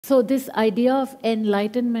So this idea of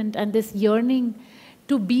enlightenment and this yearning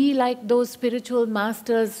to be like those spiritual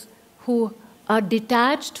masters who are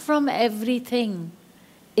detached from everything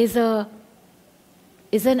is an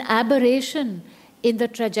aberration in the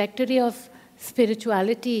trajectory of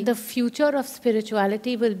spirituality. The future of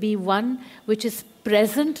spirituality will be one which is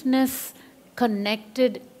presentness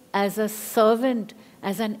connected as a servant,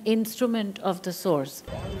 as an instrument of the source.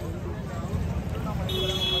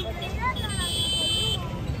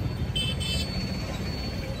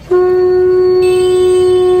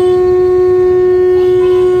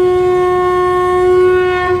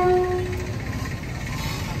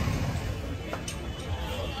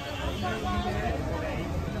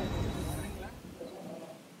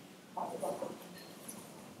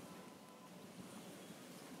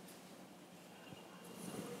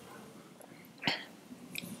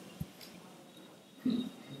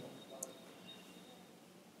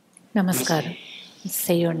 Namaskar.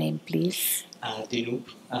 Say your name, please. Dinup.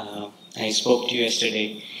 I spoke to you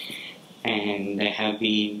yesterday and I have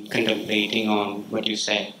been contemplating on what you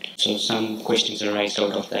said. So some questions arise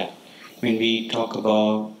out of that. When we talk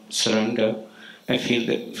about surrender, I feel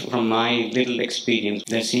that from my little experience,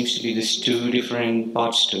 there seems to be these two different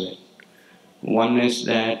parts to it. One is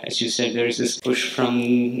that, as you said, there is this push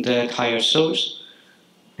from the higher source,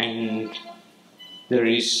 and there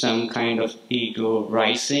is some kind of ego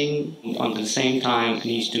rising. On the same time, it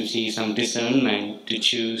needs to see some discernment to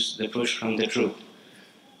choose the push from the truth.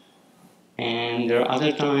 And there are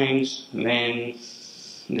other times when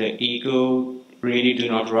the ego really do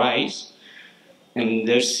not rise, and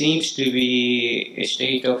there seems to be a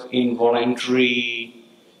state of involuntary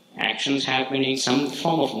actions happening, some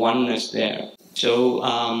form of oneness there. So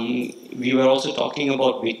we were also talking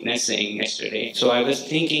about witnessing yesterday. So I was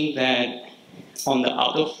thinking that on the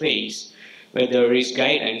other phase, where there is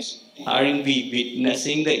guidance, aren't we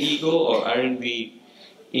witnessing the ego, or aren't we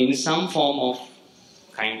in some form of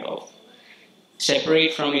kind of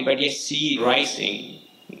separate from it, but yet see it rising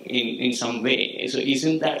in some way? So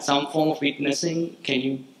isn't that some form of witnessing? Can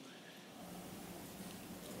you?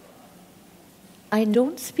 I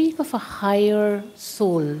don't speak of a higher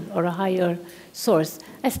soul or a higher source.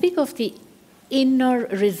 I speak of the inner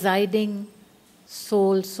residing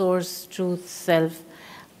soul, source, truth, self,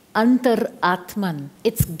 antar-atman.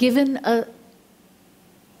 It's given a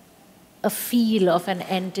feel of an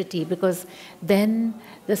entity, because then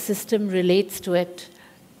the system relates to it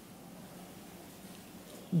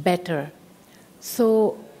better.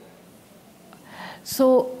 So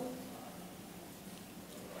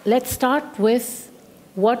let's start with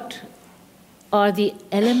what are the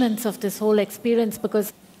elements of this whole experience,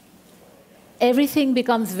 because everything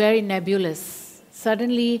becomes very nebulous.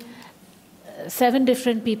 Suddenly, 7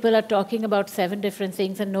 different people are talking about 7 different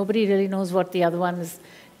things, and nobody really knows what the other one is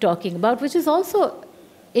talking about, which is also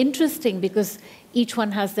interesting because each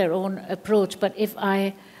one has their own approach. But if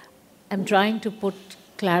I am trying to put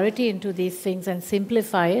clarity into these things and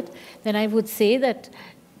simplify it, then I would say that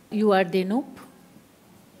you are Dinup.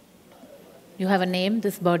 You have a name,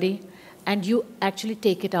 this body, and you actually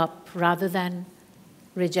take it up rather than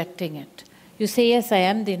rejecting it. You say, yes, I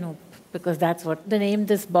am Dinup, because that's what the name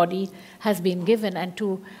this body has been given, and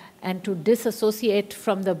to disassociate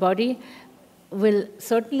from the body will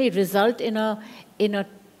certainly result in a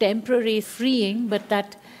temporary freeing, but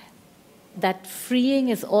that freeing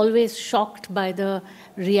is always shocked by the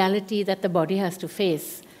reality that the body has to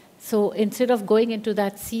face. So instead of going into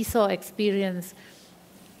that seesaw experience,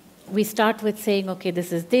 we start with saying, okay,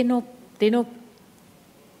 this is Dinup. Dinup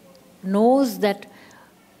knows that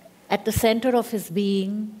at the center of his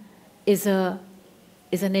being is an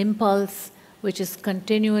impulse which is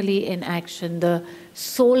continually in action, the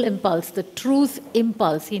soul impulse, the truth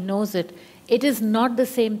impulse. He knows it. It is not the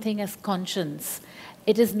same thing as conscience.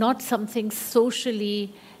 It is not something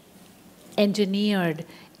socially engineered.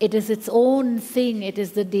 It is its own thing. It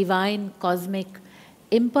is the divine cosmic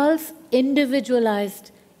impulse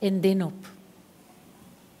individualized in Dinup.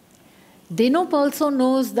 Dinup also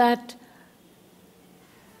knows that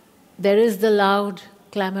there is the loud,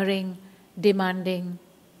 clamoring, demanding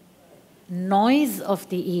noise of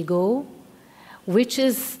the ego, which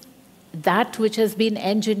is that which has been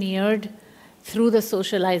engineered through the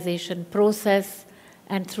socialization process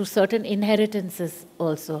and through certain inheritances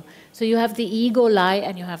also. So you have the ego lie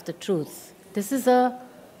and you have the truth. This is a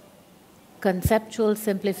conceptual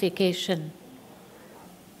simplification.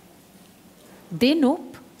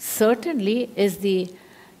 Dinup certainly is the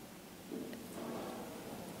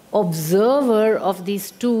observer of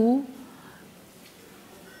these two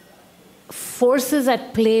forces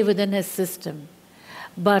at play within his system.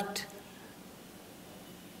 But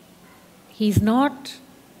He's not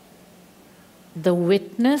the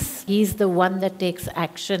witness, he's the one that takes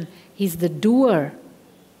action. He's the doer.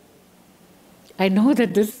 I know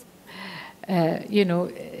that this,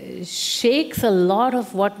 shakes a lot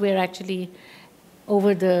of what we're actually,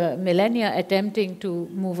 over the millennia, attempting to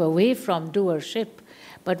move away from doership.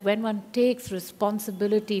 But when one takes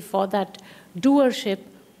responsibility for that doership,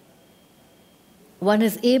 one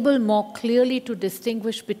is able more clearly to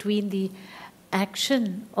distinguish between the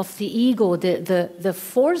action of the ego, the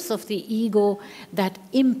force of the ego that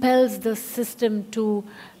impels the system to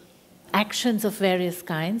actions of various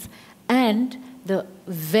kinds, and the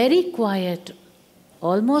very quiet,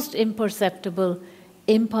 almost imperceptible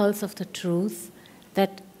impulse of the truth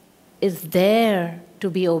that is there to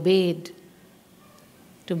be obeyed,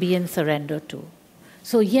 to be in surrender to.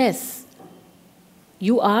 So yes,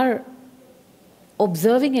 you are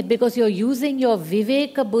observing it because you're using your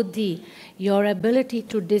viveka buddhi, your ability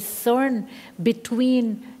to discern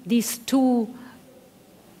between these two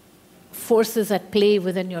forces at play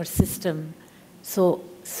within your system. So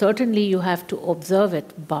certainly you have to observe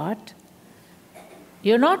it, but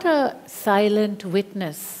you're not a silent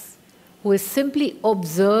witness who is simply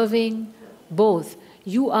observing both.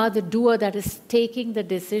 You are the doer that is taking the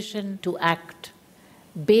decision to act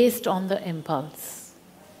based on the impulse.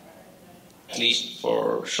 At least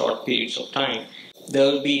for short periods of time, there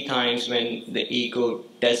will be times when the ego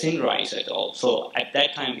doesn't rise at all. So at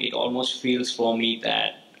that time, it almost feels for me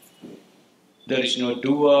that there is no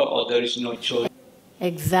doer or there is no choice.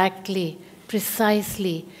 Exactly,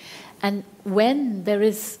 precisely. And when there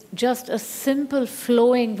is just a simple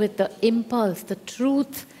flowing with the impulse, the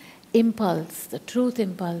truth impulse, the truth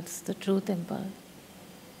impulse, the truth impulse,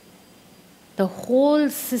 the whole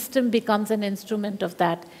system becomes an instrument of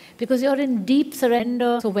that because you're in deep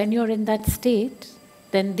surrender. So when you're in that state,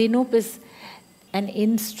 then Dinup is an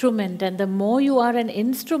instrument, and the more you are an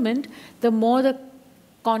instrument, the more the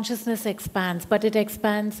consciousness expands, but it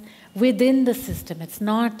expands within the system. It's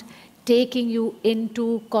not taking you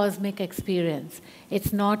into cosmic experience.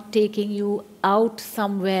 It's not taking you out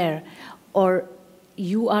somewhere, or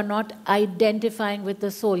you are not identifying with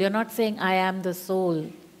the soul. You're not saying, I am the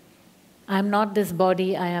soul. I'm not this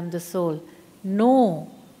body, I am the soul.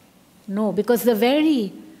 No, no, because the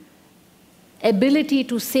very ability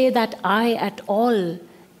to say that I at all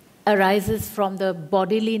arises from the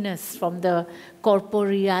bodiliness, from the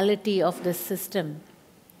corporeality of the system.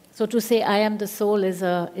 So to say I am the soul it's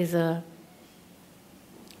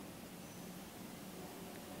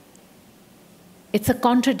a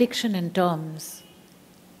contradiction in terms.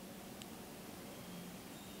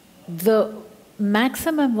 The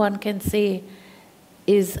maximum one can say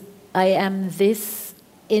is I am this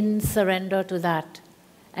in surrender to that.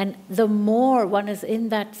 And the more one is in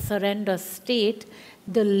that surrender state,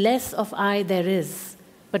 the less of I there is.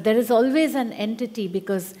 But there is always an entity,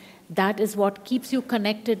 because that is what keeps you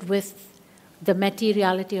connected with the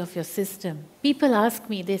materiality of your system. People ask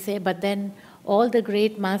me, they say, but then all the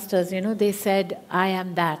great masters, they said, I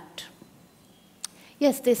am that.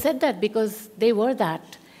 Yes, they said that because they were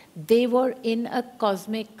that. They were in a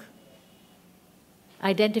cosmic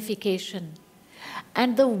identification.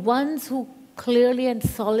 And the ones who clearly and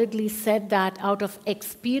solidly said that out of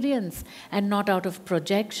experience and not out of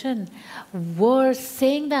projection were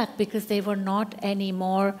saying that because they were not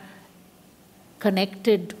anymore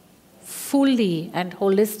connected fully and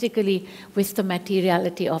holistically with the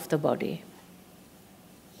materiality of the body.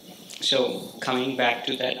 So coming back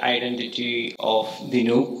to that identity of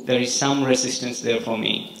Dinup, there is some resistance there for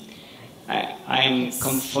me. I am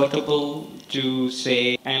comfortable to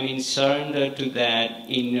say I'm in surrender to that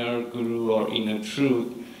inner guru or inner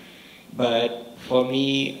truth, but for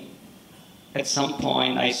me, at some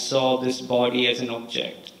point I saw this body as an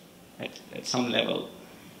object at some level,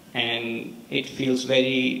 and it feels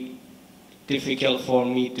very difficult for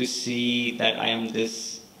me to see that I am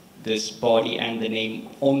this body and the name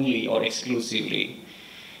only or exclusively.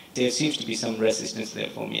 There seems to be some resistance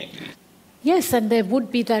there for me at least. Yes, and there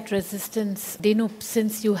would be that resistance, Dinup,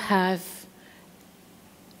 since you have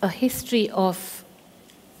a history of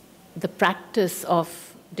the practice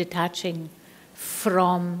of detaching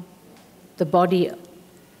from the body.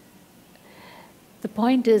 The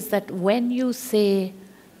point is that when you say,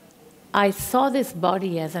 I saw this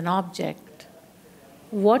body as an object,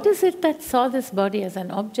 what is it that saw this body as an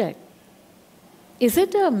object? Is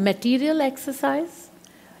it a material exercise?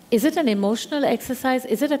 Is it an emotional exercise?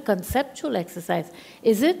 Is it a conceptual exercise?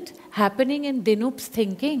 Is it happening in Dinup's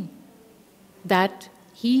thinking that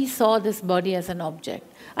he saw this body as an object?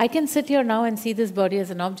 I can sit here now and see this body as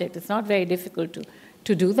an object. It's not very difficult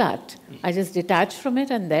to do that. I just detach from it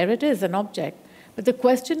and there it is, an object. But the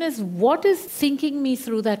question is, what is thinking me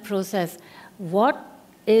through that process? What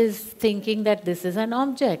is thinking that this is an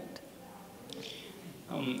object?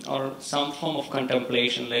 Or some form of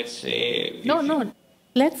contemplation, let's say. No.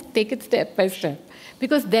 Let's take it step by step.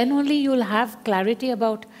 Because then only you'll have clarity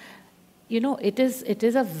about, it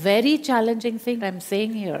is a very challenging thing I'm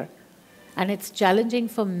saying here. And it's challenging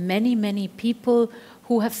for many, many people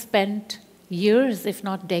who have spent years, if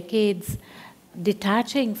not decades,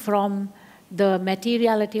 detaching from the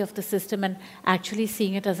materiality of the system and actually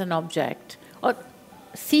seeing it as an object, or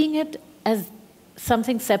seeing it as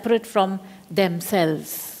something separate from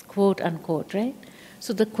themselves, quote unquote, right?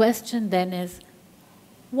 So the question then is,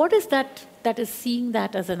 what is that is seeing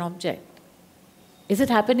that as an object? Is it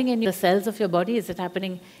happening in the cells of your body? Is it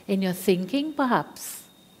happening in your thinking, perhaps?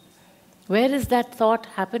 Where is that thought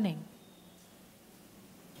happening?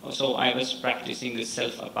 So I was practicing the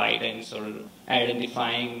self-abidance, or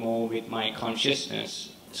identifying more with my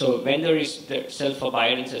consciousness. So when there is the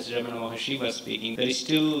self-abidance, as Ramana Maharshi was speaking, there is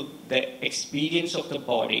still the experience of the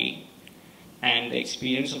body and the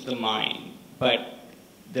experience of the mind, but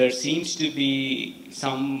there seems to be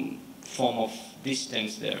some form of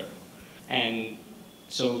distance there. And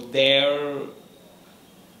so there,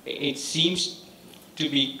 it seems to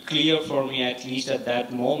be clear for me, at least at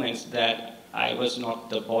that moment, that I was not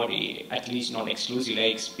the body, at least not exclusively. I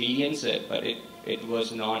experienced it, but it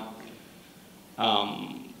was not I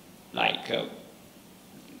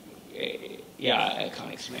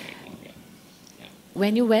can't explain it. Yeah.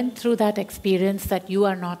 When you went through that experience that you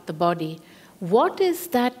are not the body, what is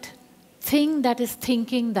that thing that is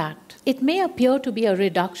thinking that? It may appear to be a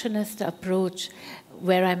reductionist approach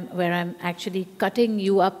where I'm actually cutting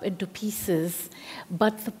you up into pieces,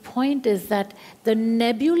 but the point is that the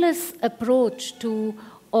nebulous approach to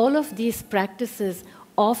all of these practices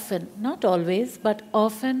often, not always, but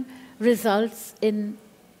often results in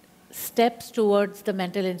steps towards the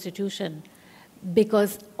mental institution,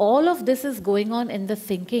 because all of this is going on in the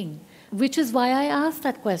thinking, which is why I asked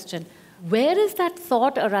that question. Where is that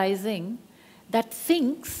thought arising that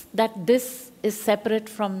thinks that this is separate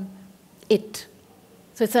from it?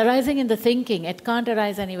 So it's arising in the thinking. It can't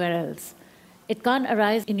arise anywhere else. It can't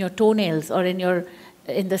arise in your toenails or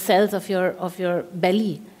in the cells of your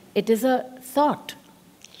belly. It is a thought,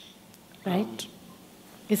 right?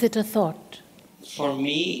 Is it a thought? For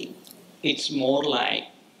me, it's more like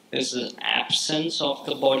there's an absence of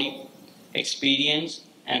the body experience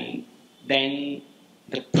and then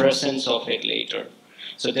the presence of it later.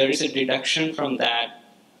 So there is a deduction from that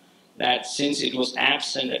since it was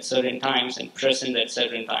absent at certain times and present at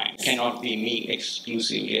certain times, cannot be me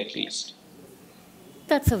exclusively, at least.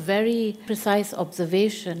 That's a very precise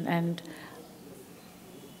observation, and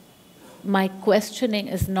my questioning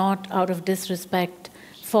is not out of disrespect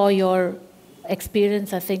for your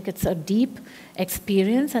experience. I think it's a deep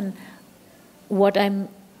experience, and what I'm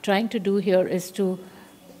trying to do here is to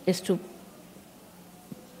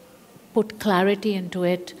put clarity into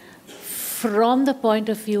it from the point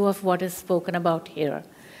of view of what is spoken about here.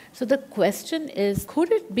 So the question is,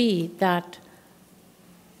 could it be that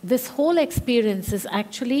this whole experience is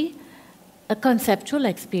actually a conceptual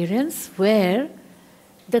experience where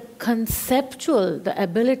the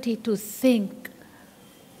ability to think,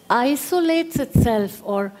 isolates itself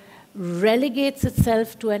or relegates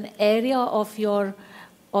itself to an area of your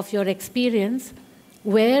experience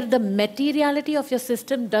where the materiality of your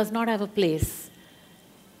system does not have a place.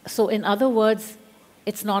 So in other words,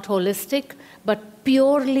 it's not holistic, but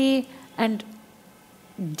purely and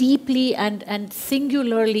deeply and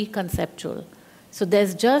singularly conceptual. So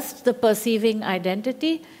there's just the perceiving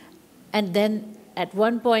identity, and then at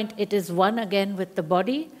one point it is one again with the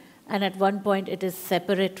body, and at one point it is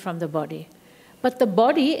separate from the body. But the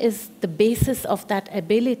body is the basis of that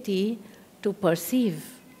ability to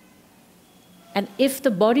perceive. And if the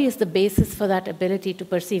body is the basis for that ability to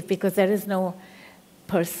perceive, because there is no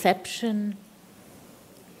perception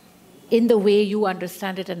in the way you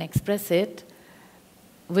understand it and express it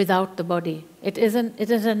without the body. It is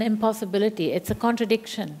an impossibility. It's a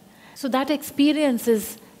contradiction. So that experience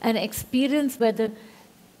is an experience where the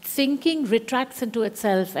thinking retracts into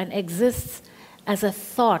itself and exists as a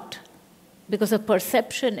thought, because a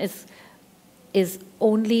perception is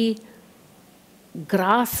only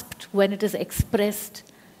grasped when it is expressed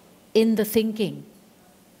in the thinking,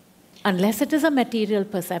 unless it is a material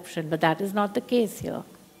perception, but that is not the case here.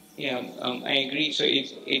 Yeah, I agree. So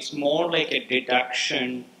it's more like a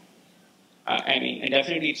deduction.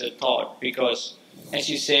 Definitely it's a thought, because as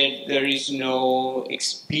you said, there is no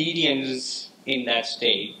experience in that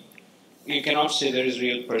state. you cannot say there is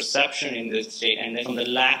real perception in this state, and then from the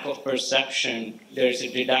lack of perception, there is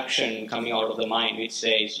a deduction coming out of the mind which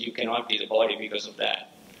says you cannot be the body because of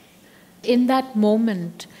that. In that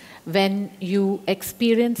moment, when you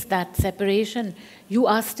experience that separation, you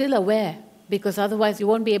are still aware, because otherwise you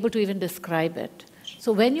won't be able to even describe it.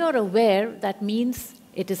 So when you're aware, that means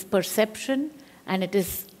it is perception and it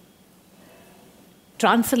is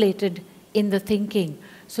translated in the thinking.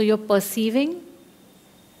 So you're perceiving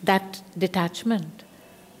that detachment.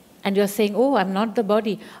 And you're saying, oh, I'm not the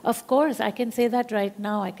body. Of course, I can say that right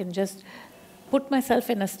now. I can just put myself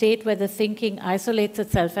in a state where the thinking isolates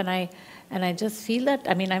itself, and I just feel that.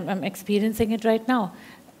 I mean, I'm experiencing it right now.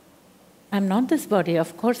 I'm not this body.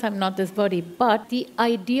 Of course, I'm not this body. But the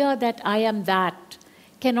idea that I am that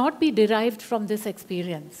cannot be derived from this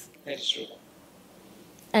experience. That's true.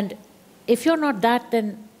 And if you're not that,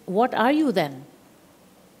 then what are you then?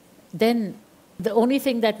 Then the only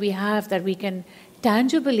thing that we have that we can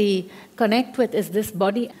tangibly connect with is this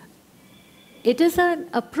body. It is an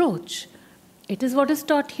approach. It is what is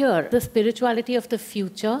taught here, the spirituality of the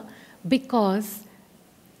future, because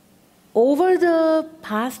over the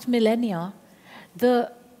past millennia,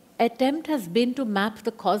 the attempt has been to map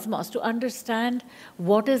the cosmos, to understand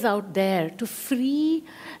what is out there, to free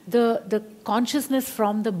the consciousness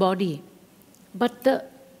from the body. But the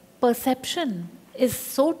perception is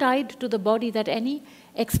so tied to the body that any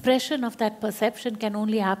expression of that perception can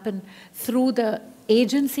only happen through the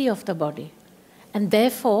agency of the body. And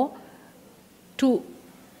therefore, to,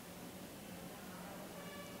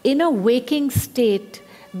 in a waking state,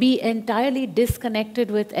 be entirely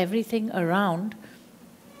disconnected with everything around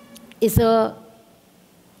is a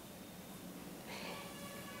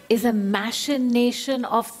machination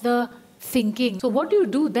of the thinking. So what do you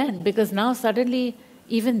do then? Because now suddenly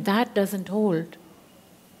even that doesn't hold.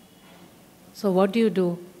 So what do you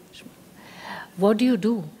do? What do you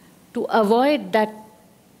do to avoid that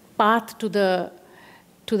path to the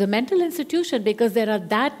mental institution? Because there are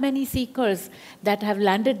that many seekers that have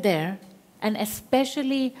landed there, and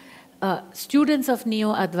especially students of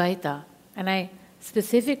neo-advaita. And I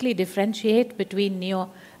specifically differentiate between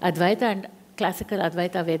neo-advaita and classical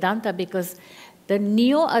Advaita Vedanta, because the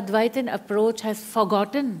neo-advaitin approach has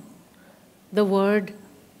forgotten the word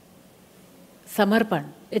samarpan.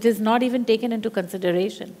 It is not even taken into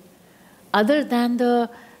consideration, other than the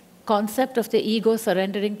concept of the ego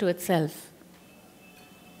surrendering to itself.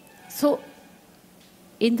 So,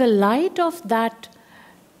 in the light of that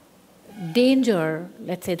danger,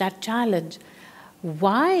 let's say that challenge,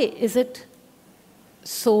 why is it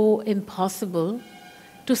so impossible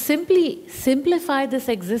to simply simplify this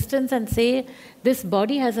existence and say this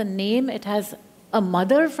body has a name, it has a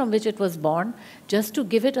mother from which it was born, just to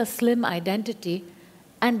give it a slim identity,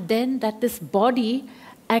 and then that this body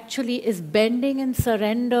actually is bending in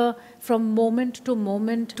surrender from moment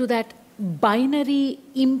to that binary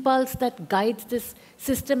impulse that guides this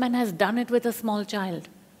system, and has done it with a small child.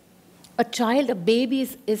 A child, a baby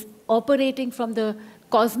is operating from the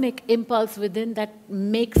cosmic impulse within that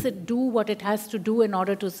makes it do what it has to do in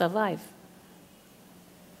order to survive.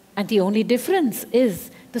 And the only difference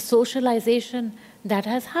is the socialization that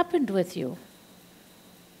has happened with you.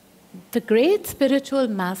 The great spiritual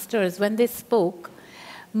masters, when they spoke,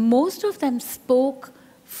 most of them spoke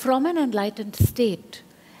from an enlightened state.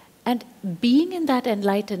 And being in that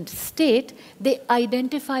enlightened state, they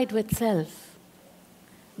identified with self.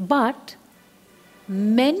 But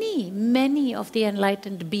many of the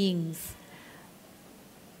enlightened beings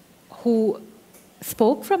who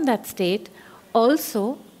spoke from that state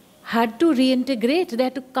also had to reintegrate. They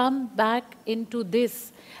had to come back into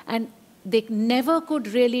this. And they never could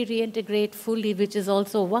really reintegrate fully, which is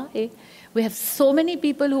also why we have so many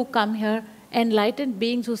people who come here, enlightened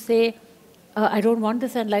beings who say, I don't want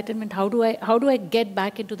this enlightenment. How do I get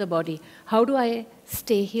back into the body? How do I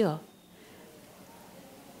stay here?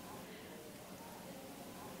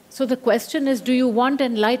 So the question is, do you want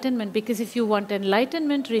enlightenment? Because if you want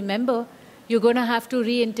enlightenment, remember, you're going to have to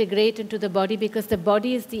reintegrate into the body, because the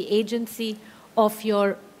body is the agency of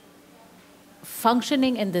your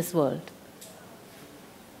functioning in this world.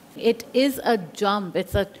 It is a jump,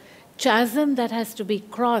 it's a chasm that has to be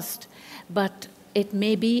crossed, but it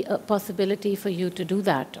may be a possibility for you to do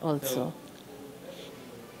that also.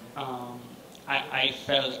 So, I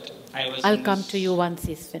felt I was. I'll come to you once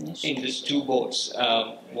he's finished. In these two boats.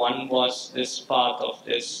 One was this path of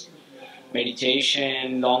this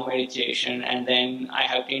meditation, long meditation, and then I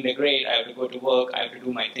have to integrate, I have to go to work, I have to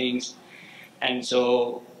do my things. And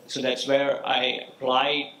so that's where I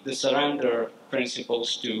applied the surrender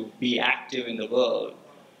principles to be active in the world,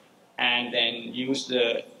 and then use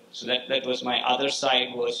the So that was my other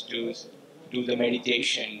side, was to do the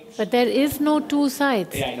meditation. But there is no two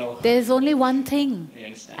sides. Yeah, I know. There is only one thing. I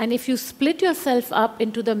understand. And if you split yourself up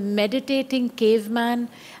into the meditating caveman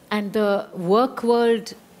and the work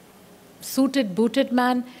world suited booted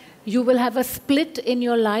man, you will have a split in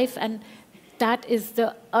your life, and that is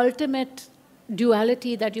the ultimate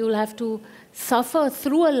duality that you will have to suffer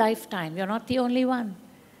through a lifetime. You're not the only one.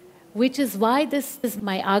 Which is why this is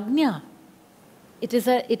my ajna. It is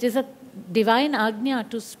a divine ajna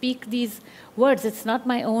to speak these words. It's not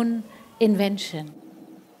my own invention.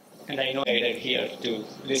 And I know I'm here to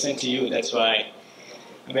listen to you. That's why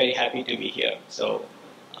I'm very happy to be here. So,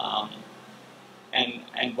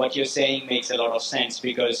 and what you're saying makes a lot of sense,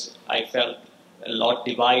 because I felt a lot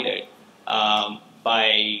divided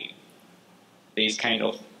by these kind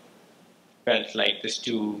of, felt like these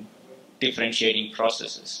two differentiating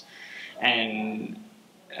processes. And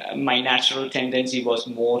my natural tendency was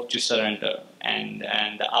more to surrender, and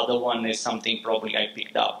the other one is something probably I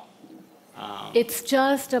picked up. It's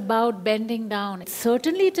just about bending down.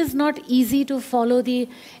 Certainly it is not easy to follow the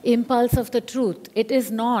impulse of the truth. It is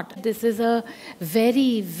not. This is a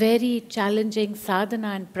very, very challenging sadhana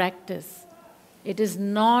and practice. It is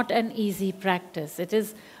not an easy practice. It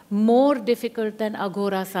is more difficult than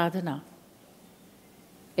Agora sadhana.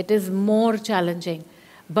 It is more challenging.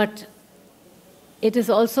 But it is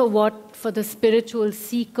also what, for the spiritual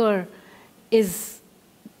seeker, is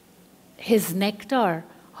his nectar,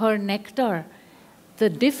 her nectar. The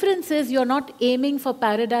difference is you're not aiming for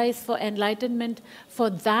paradise, for enlightenment, for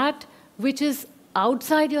that which is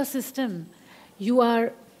outside your system. You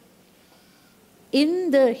are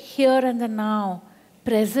in the here and the now,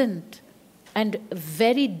 present, and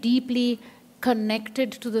very deeply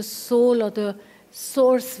connected to the soul or the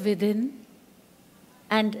source within,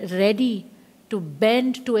 and ready to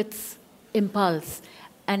bend to its impulse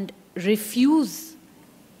and refuse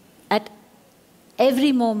at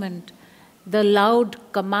every moment the loud,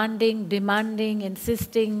 commanding, demanding,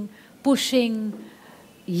 insisting, pushing,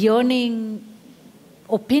 yearning,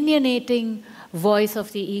 opinionating voice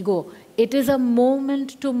of the ego. It is a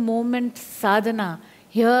moment-to-moment sadhana,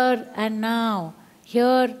 here and now,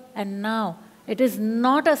 here and now. It is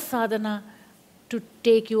not a sadhana to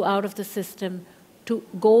take you out of the system, to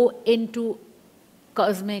go into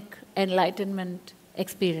cosmic enlightenment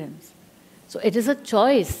experience. So it is a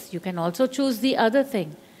choice. You can also choose the other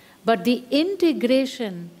thing. But the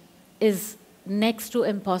integration is next to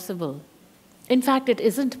impossible. In fact, it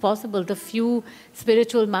isn't possible. The few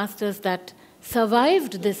spiritual masters that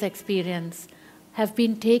survived this experience have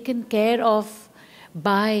been taken care of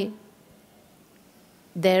by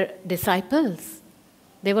their disciples.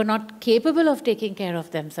 They were not capable of taking care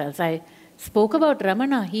of themselves. I spoke about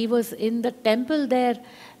Ramana. He was in the temple there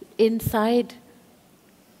inside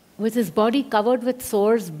with his body covered with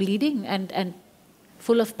sores, bleeding and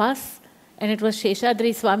full of pus. And it was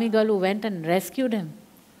Sheshadri Swamigal who went and rescued him.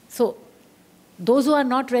 So those who are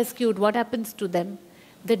not rescued, what happens to them?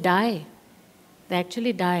 They die. They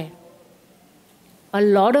actually die. A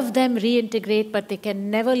lot of them reintegrate, but they can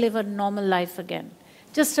never live a normal life again.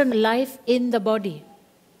 Just a life in the body.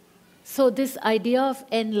 So this idea of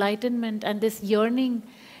enlightenment and this yearning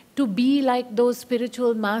to be like those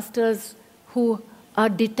spiritual masters who are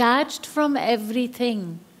detached from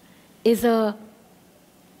everything is an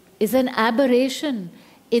aberration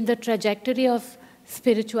in the trajectory of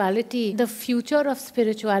spirituality. The future of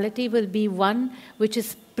spirituality will be one which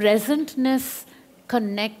is presentness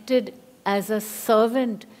connected as a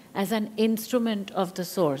servant, as an instrument of the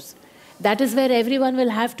source. That is where everyone will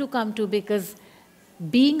have to come to, because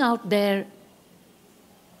being out there,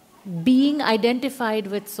 being identified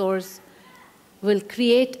with source, will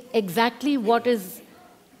create exactly what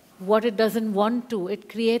it doesn't want to. It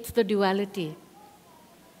creates the duality.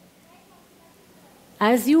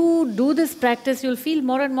 As you do this practice, you'll feel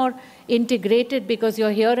more and more integrated, because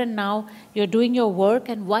you're here and now, you're doing your work,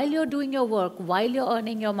 and while you're doing your work, while you're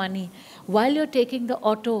earning your money, while you're taking the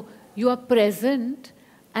auto, you are present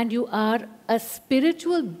and you are a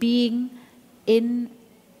spiritual being in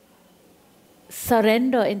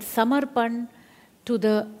surrender, in samarpan to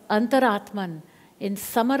the antaratman, in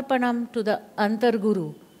samarpanam to the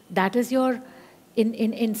antarguru. That is your,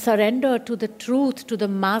 in surrender to the truth, to the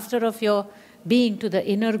master of your being, to the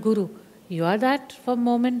inner guru. You are that from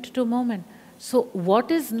moment to moment. So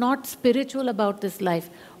what is not spiritual about this life?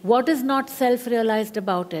 What is not self-realized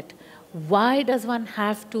about it? Why does one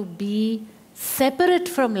have to be separate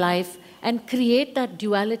from life and create that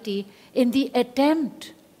duality in the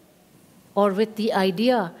attempt or with the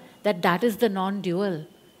idea that that is the non-dual?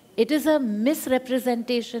 It is a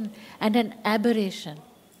misrepresentation and an aberration.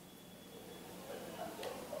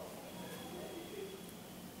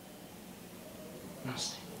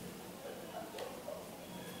 Namaste.